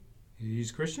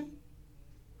He's Christian.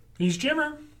 He's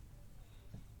Jimmer.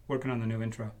 Working on the new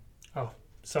intro. Oh,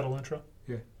 subtle intro.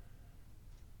 Yeah.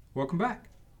 Welcome back.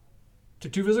 To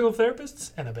two physical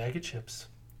therapists and a bag of chips.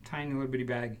 Tiny little bitty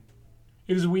bag.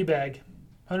 It is a wee bag.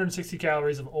 160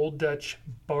 calories of Old Dutch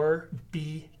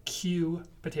barbecue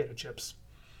potato chips.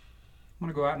 I'm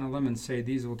going to go out on a limb and say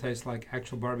these will taste like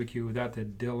actual barbecue without the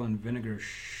dill and vinegar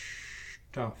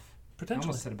stuff. Potentially. I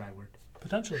almost said a bad word.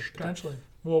 Potentially.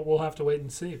 We'll have to wait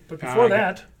and see. But before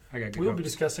that, we will be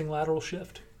discussing lateral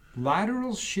shift.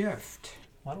 Lateral shift.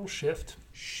 Lateral shift.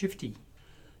 Shifty.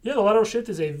 Yeah, the lateral shift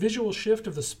is a visual shift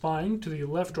of the spine to the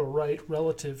left or right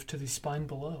relative to the spine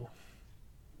below.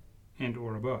 And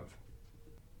or above.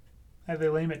 How do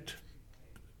they name it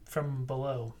from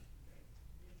below?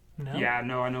 No? Yeah,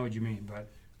 no, I know what you mean, but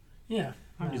Yeah.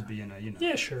 I'm just being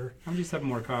Yeah, sure. I'm just having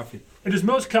more coffee. It is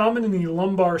most common in the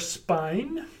lumbar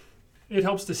spine. It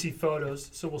helps to see photos,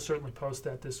 so we'll certainly post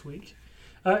that this week.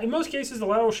 In most cases, the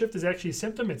lateral shift is actually a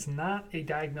symptom. It's not a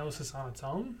diagnosis on its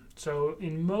own. So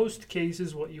in most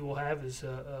cases, what you will have is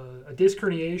a disc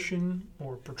herniation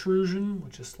or protrusion,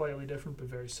 which is slightly different but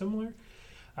very similar.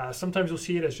 Sometimes you'll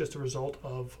see it as just a result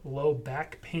of low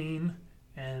back pain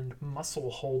and muscle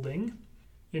holding.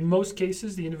 In most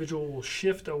cases, the individual will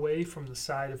shift away from the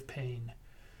side of pain.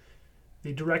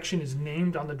 The direction is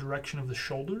named on the direction of the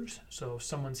shoulders. So if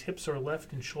someone's hips are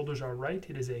left and shoulders are right,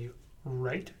 it is a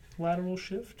right lateral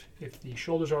shift. If the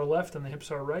shoulders are left and the hips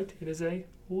are right, it is a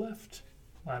left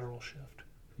lateral shift.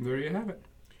 There you have it.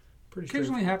 Pretty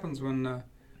Occasionally happens when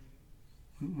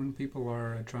people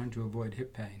are trying to avoid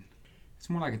hip pain. It's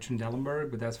more like a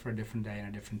Trendelenburg, but that's for a different day and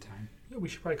a different time. Yeah, we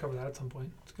should probably cover that at some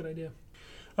point. It's a good idea.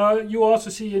 You'll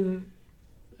also see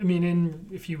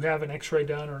if you have an X-ray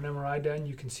done or an MRI done,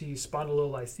 you can see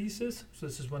spondylolisthesis. So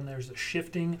this is when there's a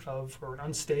shifting or an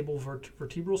unstable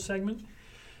vertebral segment.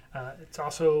 It's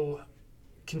also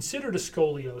considered a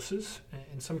scoliosis.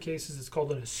 In some cases, it's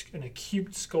called an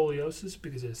acute scoliosis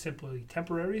because it's simply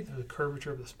temporary. There's a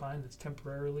curvature of the spine that's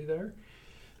temporarily there.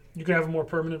 You can have a more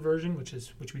permanent version,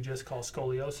 which we just call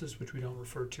scoliosis, which we don't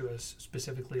refer to as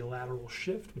specifically a lateral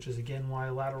shift, which is again why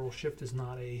a lateral shift is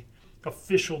not a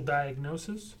official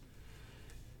diagnosis.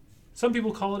 Some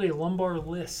people call it a lumbar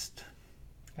list.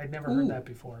 I'd never heard that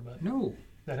before, but no,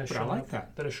 that has but shown I like up.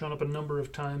 that. That has shown up a number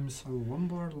of times A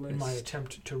lumbar list. in my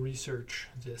attempt to research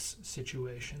this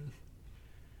situation.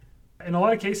 In a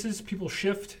lot of cases, people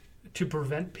shift to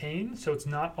prevent pain, so it's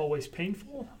not always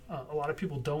painful. A lot of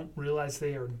people don't realize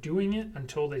they are doing it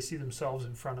until they see themselves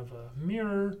in front of a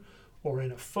mirror or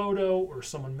in a photo, or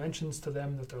someone mentions to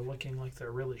them that they're looking like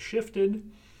they're really shifted.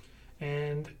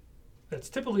 And that's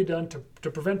typically done to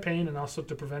prevent pain and also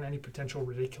to prevent any potential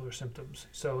radicular symptoms.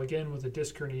 So again, with a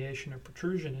disc herniation or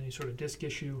protrusion, any sort of disc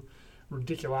issue,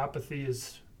 radiculopathy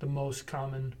is the most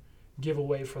common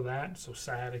giveaway for that. So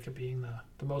sciatica being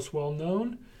the most well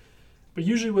known. But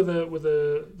usually with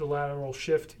the lateral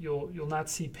shift, you'll not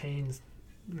see pain,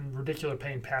 radicular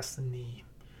pain past the knee.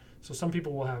 So some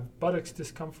people will have buttocks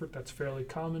discomfort. That's fairly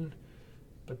common,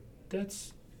 but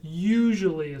that's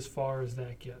usually as far as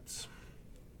that gets.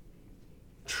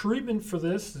 Treatment for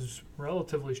this is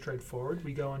relatively straightforward.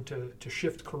 We go into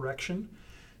shift correction.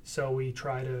 So we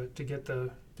try to get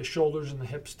the shoulders and the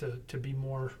hips to be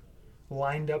more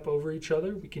lined up over each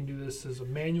other. We can do this as a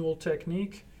manual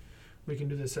technique. We can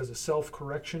do this as a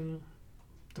self-correction.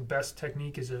 The best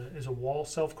technique is a wall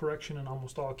self-correction in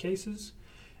almost all cases.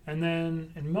 And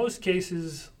then in most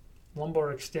cases,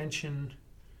 lumbar extension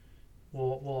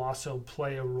will also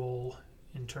play a role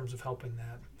in terms of helping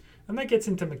that. And that gets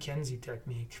into McKenzie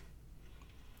technique,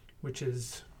 which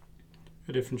is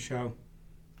a different show.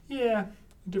 Yeah,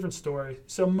 a different story.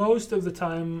 So most of the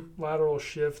time, lateral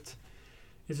shift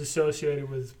is associated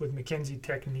with McKenzie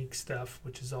technique stuff,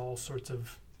 which is all sorts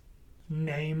of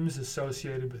names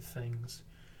associated with things.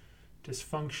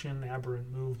 Dysfunction, aberrant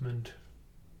movement.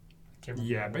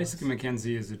 Yeah, basically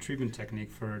McKenzie is a treatment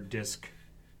technique for disc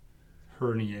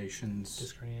herniations.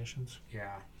 Disc herniations.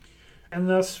 Yeah. And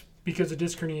thus, because a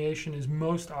disc herniation is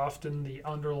most often the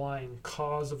underlying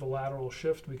cause of a lateral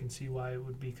shift, we can see why it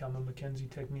would become a McKenzie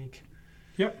technique.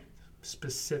 Yep.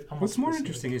 What's more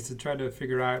interesting is to try to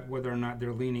figure out whether or not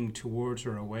they're leaning towards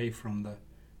or away from the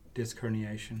disc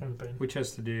herniation, which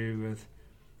has to do with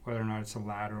whether or not it's a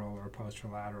lateral or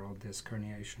posterolateral disc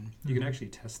herniation. You can actually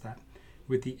test that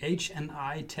with the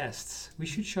H&I tests. We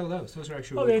should show those. Those are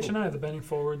actually really cool. The H&I, the bending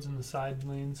forwards and the side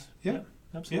leans. Yeah.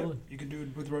 Absolutely. Yeah. You can do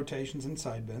it with rotations and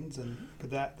side bends, but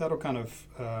that'll kind of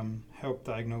help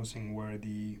diagnosing where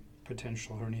the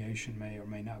potential herniation may or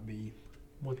may not be.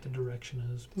 What the direction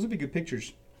is. Those would be good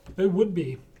pictures. They would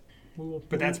be.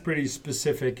 But that's pretty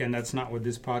specific, and that's not what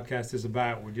this podcast is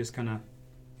about. We're just kind of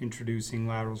introducing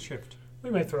lateral shift. We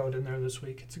may throw it in there this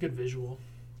week. It's a good visual,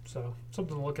 so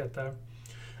something to look at there.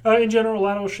 In general,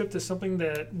 lateral shift is something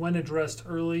that, when addressed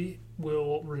early,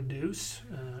 will reduce.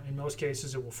 In most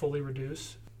cases, it will fully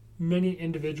reduce. Many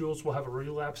individuals will have a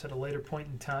relapse at a later point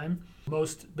in time.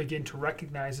 Most begin to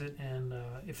recognize it, and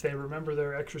if they remember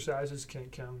their exercises,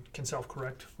 can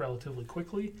self-correct relatively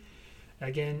quickly.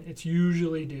 Again, it's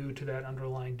usually due to that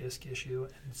underlying disc issue,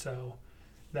 and so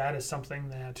that is something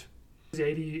that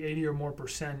 80 or more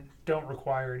 % don't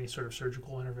require any sort of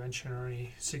surgical intervention or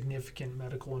any significant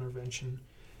medical intervention.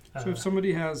 So if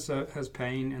somebody has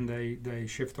pain and they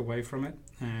shift away from it,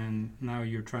 and now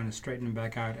you're trying to straighten them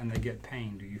back out and they get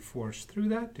pain, do you force through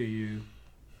that? Do you?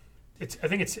 I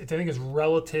think it's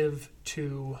relative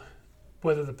to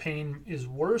whether the pain is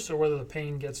worse or whether the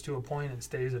pain gets to a point and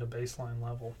stays at a baseline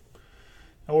level,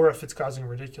 or if it's causing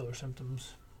radicular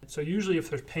symptoms. So usually if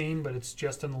there's pain but it's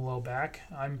just in the low back,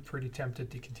 I'm pretty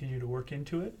tempted to continue to work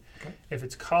into it. Okay. If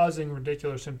it's causing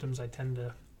radicular symptoms, I tend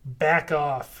to back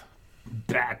off.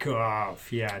 Back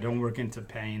off. Yeah, don't work into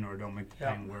pain or don't make the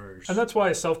pain worse. And that's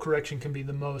why self-correction can be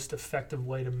the most effective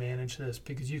way to manage this,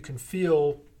 because you can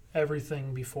feel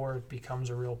everything before it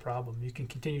becomes a real problem. You can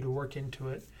continue to work into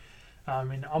it.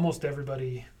 And almost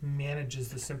everybody manages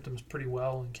the symptoms pretty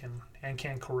well and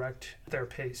can correct their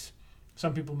pace.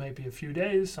 Some people may be a few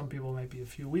days, some people may be a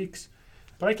few weeks.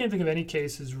 But I can't think of any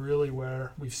cases really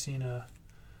where we've seen a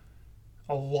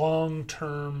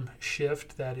long-term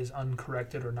shift that is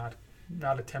uncorrected or not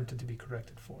attempted to be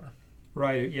corrected for.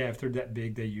 Right, yeah, if they're that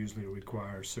big, they usually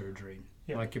require surgery.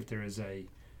 Yeah. Like if there is an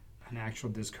actual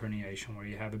disc herniation where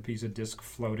you have a piece of disc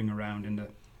floating around in the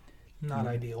not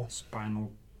ideal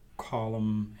spinal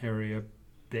column area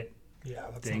bit. Yeah,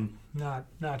 that's thing. Not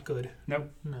good. No,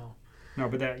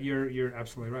 but that you're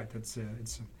absolutely right. That's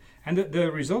and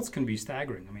the results can be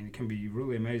staggering. I mean, it can be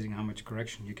really amazing how much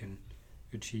correction you can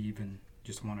achieve in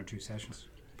just 1 or 2 sessions.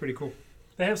 Pretty cool.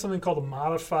 They have something called a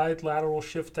modified lateral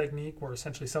shift technique where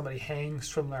essentially somebody hangs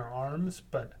from their arms,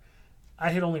 but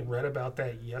I had only read about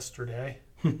that yesterday.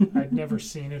 I'd never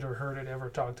seen it or heard it ever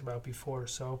talked about before,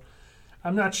 so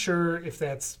I'm not sure if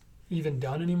that's even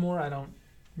done anymore. I don't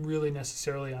really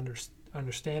necessarily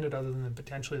understand it other than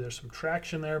potentially there's some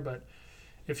traction there, but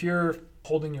if you're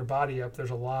holding your body up,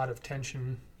 there's a lot of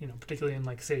tension, particularly in,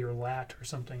 like, say, your lat or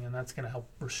something, and that's going to help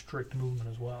restrict movement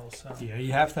as well. So yeah,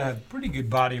 you have to have pretty good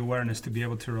body awareness to be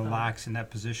able to relax in that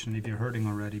position if you're hurting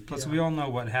already. Plus, we all know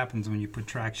what happens when you put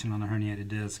traction on a herniated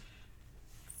disc.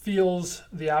 Feels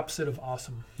the opposite of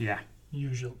awesome. Yeah.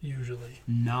 Usually.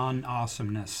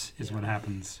 Non-awesomeness is what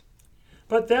happens.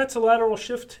 But that's a lateral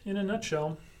shift in a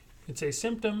nutshell. It's a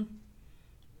symptom,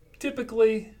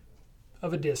 typically,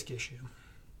 of a disc issue.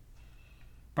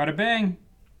 Bada bang.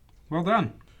 Well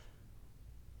done.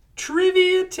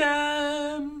 Trivia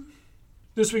time.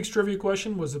 This week's trivia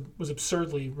question was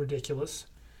absurdly ridiculous.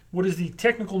 What is the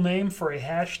technical name for a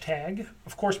hashtag?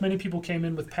 Of course, many people came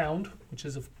in with pound, which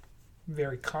is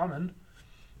very common.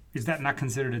 Is that not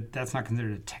considered? That's not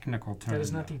considered a technical term. That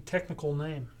is not the technical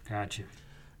name. Gotcha.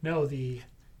 No, the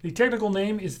technical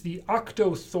name is the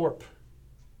octothorpe.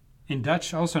 In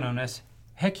Dutch, also known as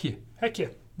hekje.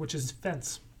 Hekje, which is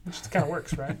fence. Which kind of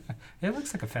works, right? It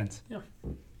looks like a fence. Yeah.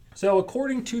 So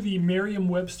according to the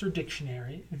Merriam-Webster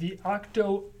dictionary, the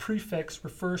octo prefix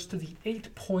refers to the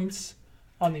 8 points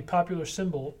on the popular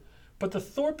symbol, but the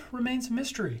thorpe remains a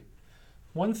mystery.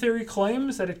 One theory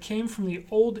claims that it came from the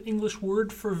Old English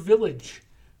word for village,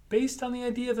 based on the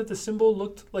idea that the symbol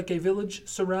looked like a village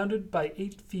surrounded by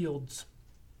 8 fields.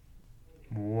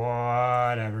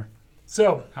 Whatever.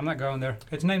 So I'm not going there.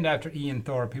 It's named after Ian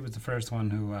Thorpe. He was the first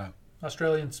one who...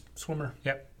 Australian swimmer.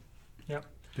 Yep.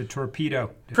 The torpedo.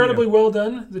 Incredibly well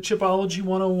done. The Chipology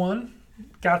 101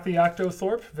 got the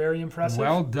octothorpe. Very impressive.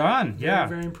 Well done. Yeah.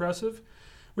 Very impressive.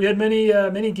 We had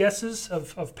many guesses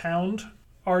of pound.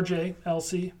 RJ,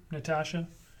 Elsie, Natasha.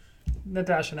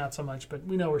 Natasha not so much, but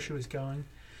we know where she was going.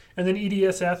 And then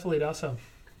EDS athlete also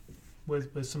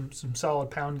with some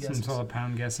solid pound guesses. Some solid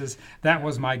pound guesses. That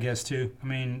was my guess too. I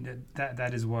mean,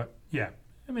 that is what, yeah.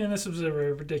 I mean, this was a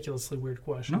very ridiculously weird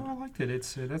question. No, I liked it.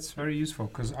 It's that's very useful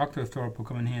because octothorpe will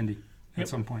come in handy at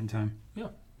some point in time. Yeah.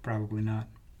 Probably not.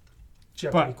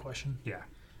 Jeopardy question. Yeah.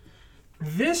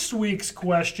 This week's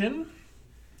question,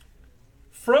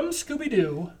 from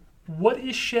Scooby-Doo, what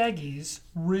is Shaggy's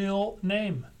real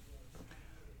name?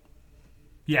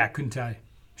 Yeah, couldn't tell you.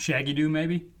 Shaggy-Doo,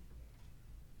 maybe?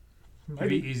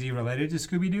 Maybe. Is he related to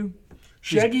Scooby-Doo?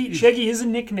 Shaggy is a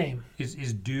nickname.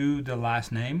 Is Doo the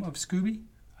last name of Scooby?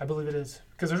 I believe it is.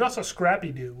 Because there's also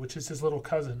Scrappy-Doo, which is his little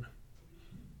cousin.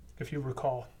 if you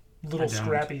recall. Little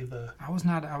Scrappy. I was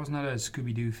not a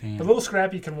Scooby-Doo fan. The Little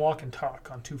Scrappy can walk and talk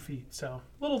on 2 feet, so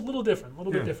little different,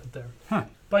 bit different there. Huh.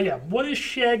 But yeah, what is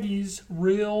Shaggy's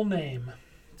real name?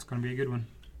 It's going to be a good one.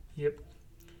 Yep.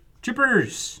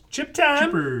 Chippers. Chip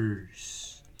time.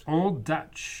 Chippers. Old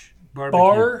Dutch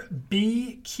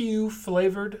barbecue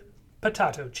flavored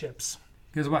potato chips.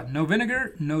 Guess what? No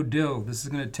vinegar, no dill. This is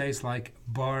going to taste like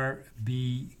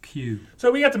barbecue. So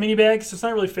we got the mini bags. So it's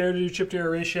not really fair to do chip to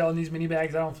area ratio in these mini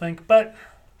bags, I don't think. But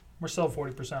we're still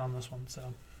 40% on this one.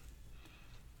 So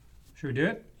should we do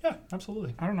it? Yeah,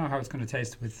 absolutely. I don't know how it's going to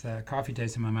taste with coffee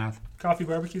taste in my mouth. Coffee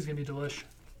barbecue is going to be delish.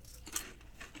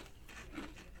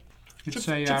 Chips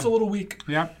a little weak.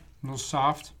 Yeah, a little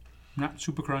soft. Not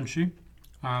super crunchy.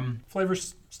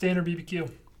 Flavors standard BBQ.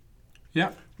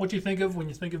 Yeah. What do you think of when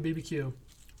you think of BBQ?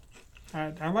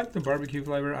 I like the barbecue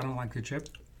flavor. I don't like the chip.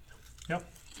 Yep.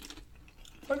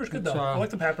 Flavor's good though. I like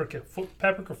the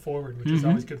paprika forward, which is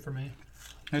always good for me.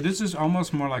 Now, this is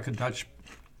almost more like a Dutch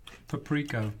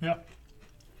paprika. Yeah.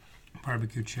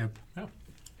 Barbecue chip. Yeah.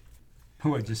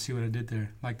 Oh, I just see what I did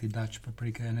there. Like the Dutch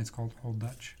paprika, and it's called Old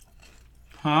Dutch.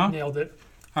 Huh? Nailed it.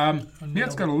 Yeah,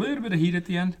 it's got a little bit of heat at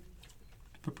the end.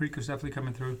 Paprika's definitely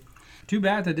coming through. Too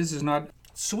bad that this is not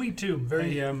sweet too.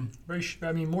 Very.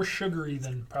 More sugary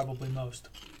than probably most.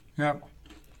 Yeah.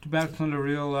 Too bad it's not a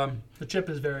real. The chip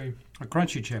is a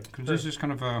crunchy chip, because this is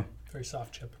kind of a very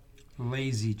soft chip.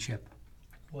 Lazy chip.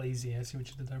 Lazy. I see what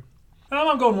you did there.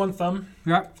 I'm going 1 thumb.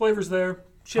 Yeah. Flavors there.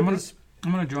 Chip is.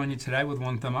 I'm gonna join you today with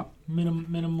 1 thumb up.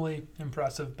 Minimally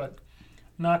impressive, but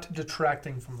not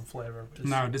detracting from the flavor.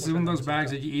 No, this is one of those bags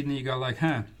that you eat and you go like,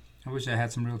 huh, I wish I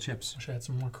had some real chips. Wish I had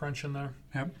some more crunch in there.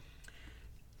 Yep.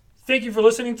 Thank you for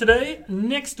listening today.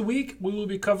 Next week, we will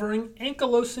be covering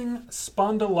ankylosing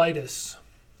spondylitis.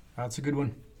 That's a good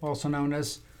one. Also known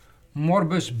as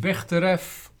Morbus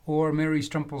Bechterew or Mary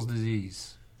Strumpel's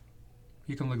disease.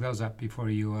 You can look those up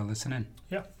before you listen in.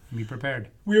 Yeah. Be prepared.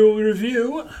 We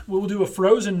will do a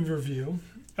frozen review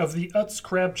of the Utz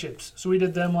crab chips. So we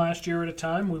did them last year at a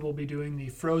time. We will be doing the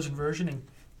frozen version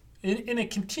in a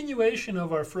continuation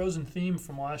of our frozen theme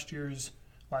from last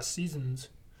season's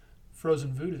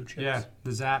frozen voodoo chips. Yeah, the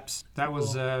Zaps. That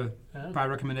was by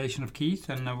recommendation of Keith,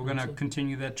 and we're going to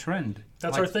continue that trend.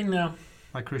 That's our thing now.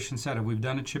 Like Christian said, if we've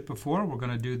done a chip before, we're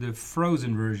going to do the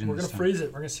frozen version. We're going to freeze it.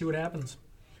 We're going to see what happens.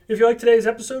 If you like today's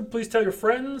episode, please tell your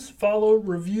friends, follow,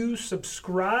 review,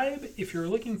 subscribe. If you're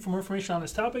looking for more information on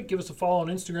this topic, give us a follow on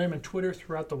Instagram and Twitter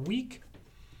throughout the week.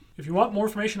 If you want more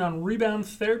information on rebound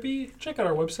therapy, check out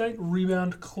our website,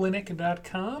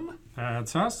 reboundclinic.com.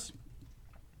 That's us.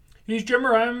 He's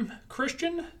Jimmer. I'm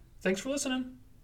Christian. Thanks for listening.